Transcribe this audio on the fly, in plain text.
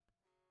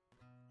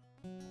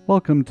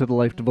Welcome to the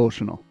Life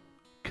Devotional.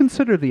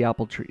 Consider the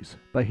Apple Trees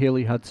by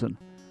Hailey, Hudson.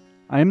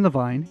 I am the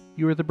vine,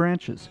 you are the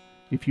branches.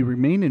 If you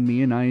remain in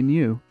me and I in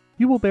you,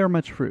 you will bear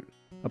much fruit.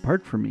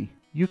 Apart from me,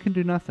 you can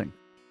do nothing.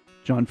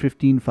 John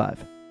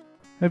 15:5.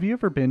 Have you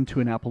ever been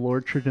to an apple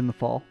orchard in the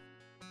fall?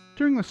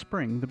 During the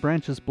spring, the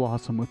branches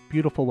blossom with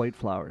beautiful white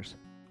flowers.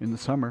 In the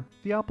summer,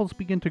 the apples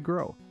begin to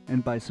grow,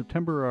 and by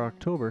September or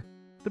October,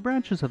 the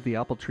branches of the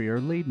apple tree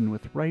are laden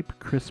with ripe,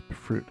 crisp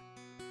fruit.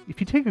 If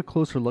you take a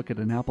closer look at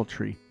an apple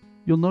tree,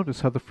 you'll notice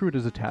how the fruit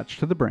is attached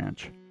to the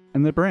branch,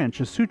 and the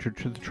branch is sutured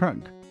to the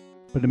trunk.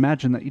 But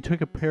imagine that you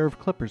took a pair of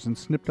clippers and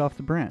snipped off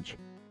the branch.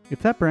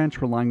 If that branch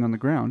were lying on the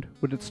ground,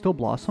 would it still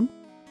blossom?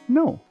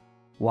 No.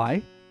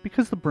 Why?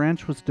 Because the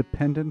branch was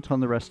dependent on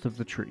the rest of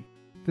the tree.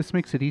 This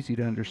makes it easy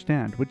to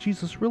understand what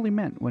Jesus really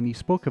meant when he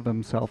spoke of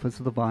himself as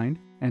the vine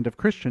and of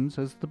Christians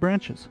as the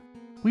branches.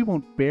 We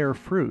won't bear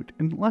fruit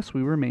unless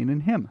we remain in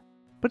him.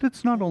 But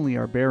it's not only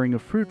our bearing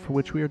of fruit for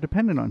which we are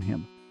dependent on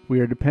him. We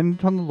are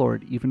dependent on the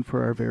Lord even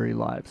for our very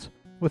lives.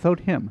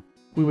 Without him,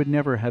 we would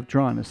never have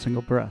drawn a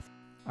single breath.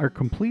 Our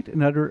complete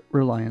and utter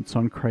reliance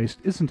on Christ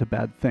isn't a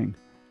bad thing.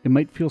 It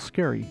might feel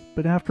scary,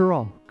 but after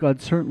all,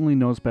 God certainly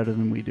knows better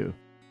than we do.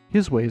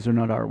 His ways are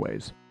not our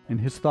ways,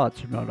 and his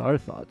thoughts are not our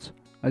thoughts.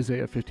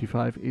 Isaiah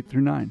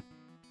 55:8-9.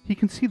 He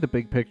can see the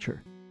big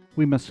picture.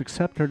 We must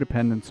accept our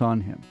dependence on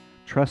him,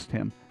 trust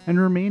him, and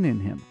remain in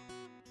him.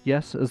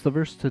 Yes, as the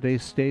verse today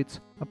states,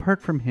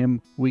 apart from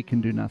him, we can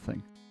do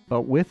nothing.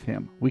 But with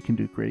him, we can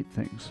do great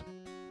things.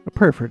 A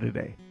prayer for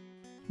today.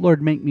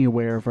 Lord, make me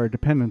aware of our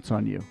dependence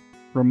on you.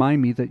 Remind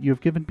me that you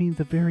have given me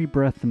the very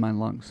breath in my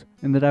lungs,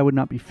 and that I would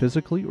not be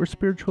physically or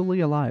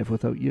spiritually alive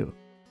without you.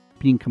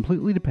 Being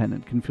completely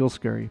dependent can feel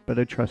scary, but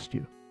I trust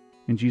you.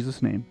 In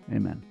Jesus' name,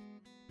 amen.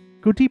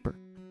 Go deeper.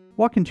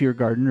 Walk into your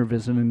garden or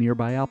visit a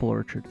nearby apple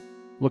orchard.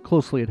 Look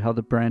closely at how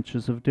the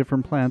branches of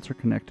different plants are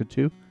connected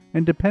to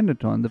and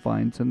dependent on the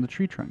vines and the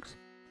tree trunks.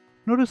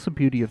 Notice the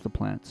beauty of the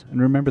plants,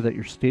 and remember that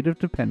your state of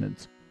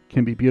dependence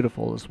can be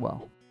beautiful as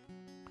well.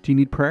 Do you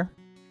need prayer?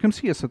 Come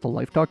see us at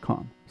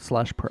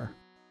thelife.com/prayer.